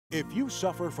If you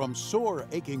suffer from sore,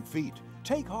 aching feet,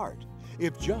 take heart.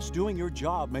 If just doing your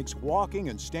job makes walking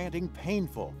and standing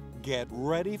painful, get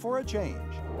ready for a change.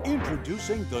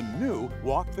 Introducing the new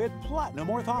Walkfit Platinum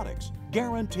Orthotics,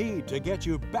 guaranteed to get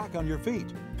you back on your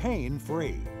feet,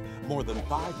 pain-free. More than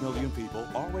 5 million people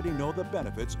already know the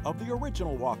benefits of the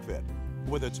original Walkfit.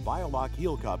 With its BioLock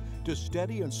heel cup to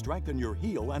steady and strengthen your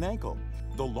heel and ankle,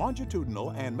 the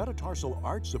longitudinal and metatarsal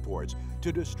arch supports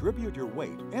to distribute your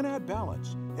weight and add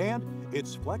balance, and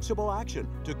its flexible action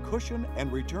to cushion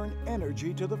and return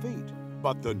energy to the feet.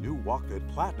 But the new Walkfit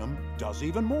Platinum does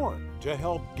even more. To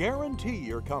help guarantee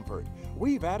your comfort,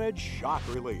 we've added shock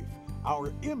relief,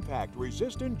 our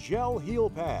impact-resistant gel heel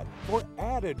pad for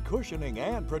added cushioning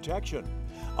and protection.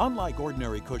 Unlike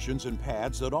ordinary cushions and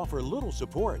pads that offer little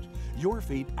support, your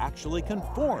feet actually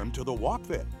conform to the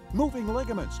Walkfit, moving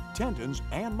ligaments, tendons,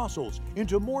 and muscles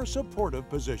into more supportive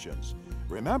positions.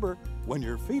 Remember, when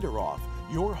your feet are off,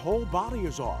 your whole body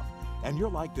is off, and you're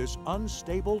like this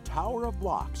unstable tower of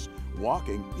blocks.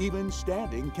 Walking, even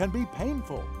standing, can be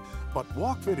painful. But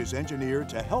Walkfit is engineered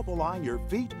to help align your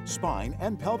feet, spine,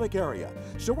 and pelvic area.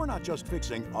 So we're not just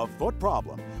fixing a foot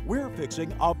problem, we're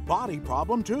fixing a body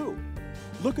problem too.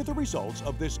 Look at the results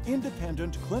of this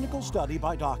independent clinical study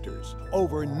by doctors.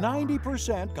 Over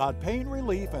 90% got pain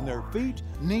relief in their feet,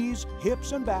 knees,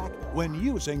 hips, and back when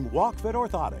using Walkfit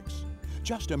orthotics.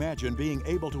 Just imagine being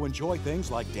able to enjoy things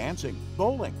like dancing,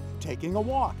 bowling, taking a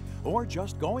walk, or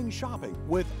just going shopping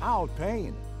without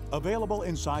pain. Available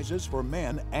in sizes for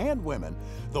men and women,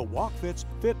 the Walkfits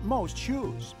fit most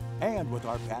shoes. And with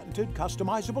our patented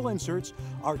customizable inserts,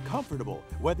 are comfortable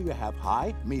whether you have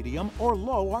high, medium, or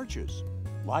low arches.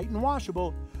 Light and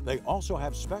washable, they also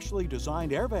have specially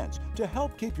designed air vents to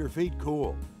help keep your feet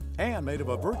cool. And made of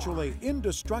a virtually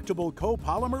indestructible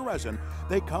copolymer resin,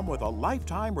 they come with a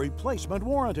lifetime replacement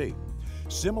warranty.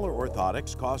 Similar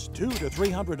orthotics cost $200 to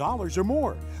 $300 or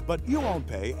more, but you won't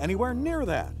pay anywhere near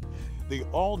that. The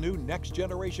all-new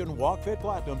next-generation Walkfit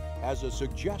Platinum has a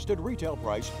suggested retail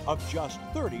price of just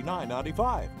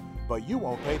 $39.95, but you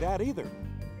won't pay that either.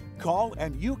 Call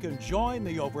and you can join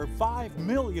the over 5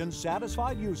 million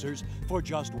satisfied users for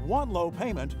just one low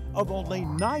payment of only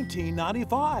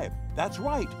 $19.95. That's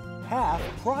right, half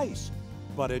price.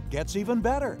 But it gets even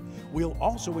better. We'll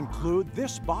also include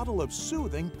this bottle of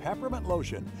soothing peppermint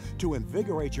lotion to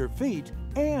invigorate your feet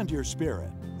and your spirit,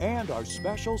 and our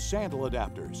special sandal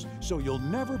adapters, so you'll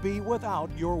never be without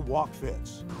your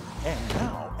Walkfits. And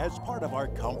now, as part of our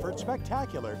Comfort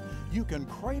Spectacular, you can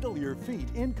cradle your feet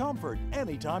in comfort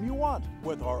anytime you want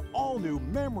with our all-new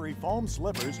memory foam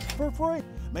slippers for free.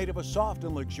 Made of a soft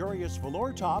and luxurious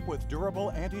velour top with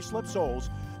durable anti-slip soles,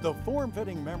 the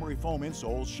form-fitting memory foam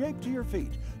insoles shape to your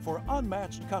feet for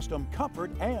unmatched custom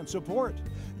comfort and support.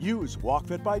 Use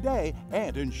Walkfit by day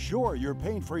and ensure your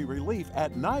pain-free relief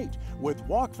at night with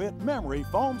Walkfit memory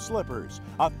foam slippers.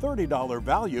 A $30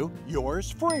 value,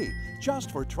 yours free,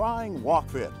 just for trying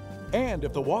Walkfit. And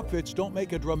if the Walkfits don't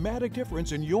make a dramatic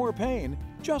difference in your pain,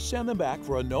 just send them back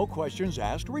for a no questions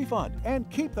asked refund and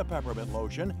keep the peppermint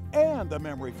lotion and the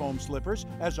memory foam slippers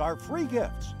as our free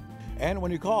gifts. And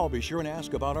when you call, be sure and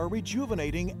ask about our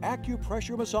rejuvenating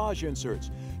acupressure massage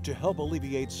inserts to help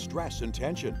alleviate stress and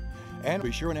tension. And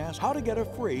be sure and ask how to get a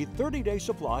free 30-day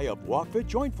supply of Walkfit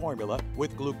joint formula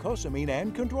with glucosamine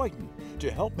and chondroitin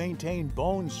to help maintain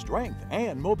bone strength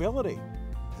and mobility.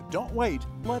 Don't wait.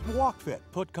 Let Walkfit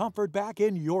put comfort back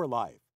in your life.